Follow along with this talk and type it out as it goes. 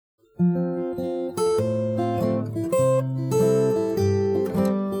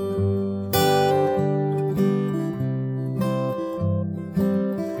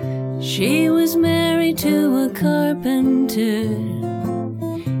She was married to a carpenter.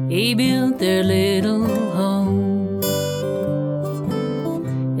 He built their little home.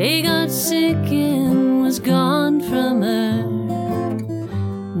 He got sick and was gone from her.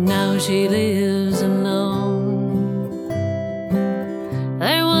 Now she lives alone.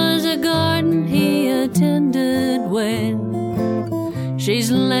 There was a garden he attended when she's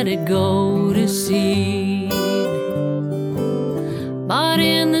let it go to seed. But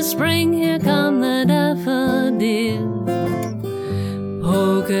in the spring here come the daffodils,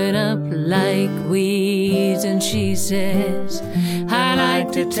 poking up like weeds. And she says, I'd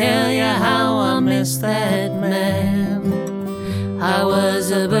like to tell you how I miss that man. I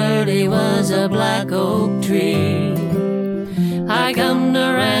was a bird, he was a black oak tree. I come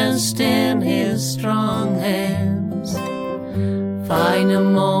to rest in his strong hands, find a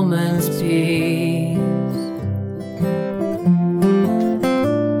moment's peace.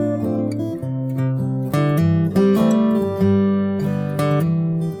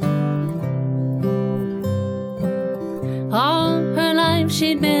 All her life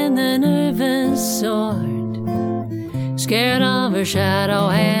she'd been the nervous sort, scared of her shadow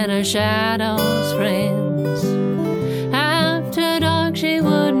and her shadow's friends. After dark she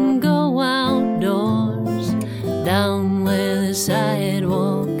wouldn't go outdoors, down where the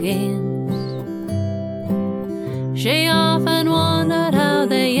sidewalk ends. She often wondered how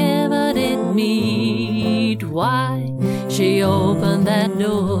they ever did meet, why she opened that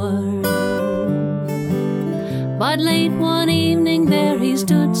door. But late one evening there he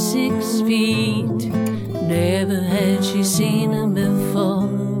stood 6 feet. Never had she seen him before.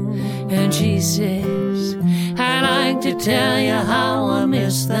 And she says, I'd like to tell you how I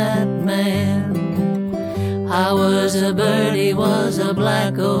miss that man. I was a bird, he was a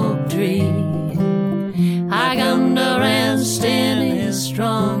black oak tree. I come to rest in his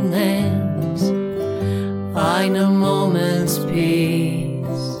strong hands, find a moment's peace.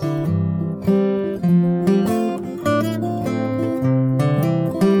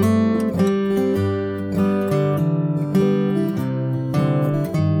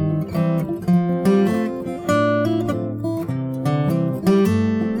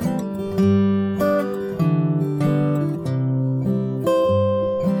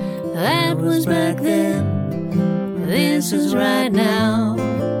 That was back then, this is right now.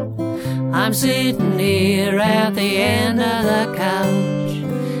 I'm sitting here at the end of the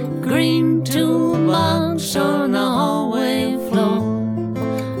couch, green toolbox on the hallway floor,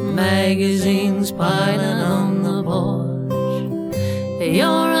 magazines piling on the porch.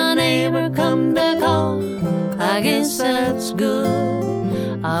 You're a neighbor come to call, I guess that's good.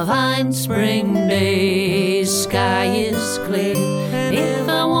 A fine spring day, sky is clear. If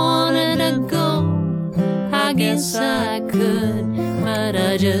I wanted to go, I guess I could, but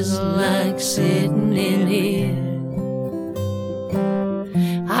I just like sitting in here.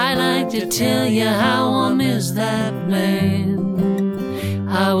 I like to tell you how I miss that man.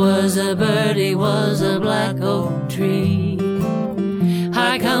 I was a bird, he was a black oak tree.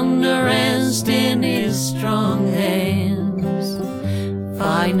 I come to rest in his strong hands,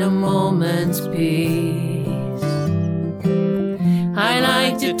 find a moment's peace. I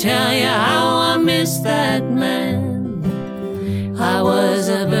like to tell you how I miss that man. I was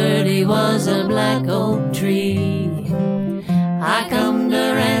a bird, he was a black oak tree. I come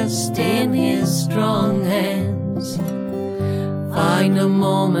to rest in his strong hands, find a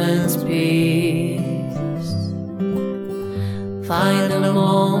moment's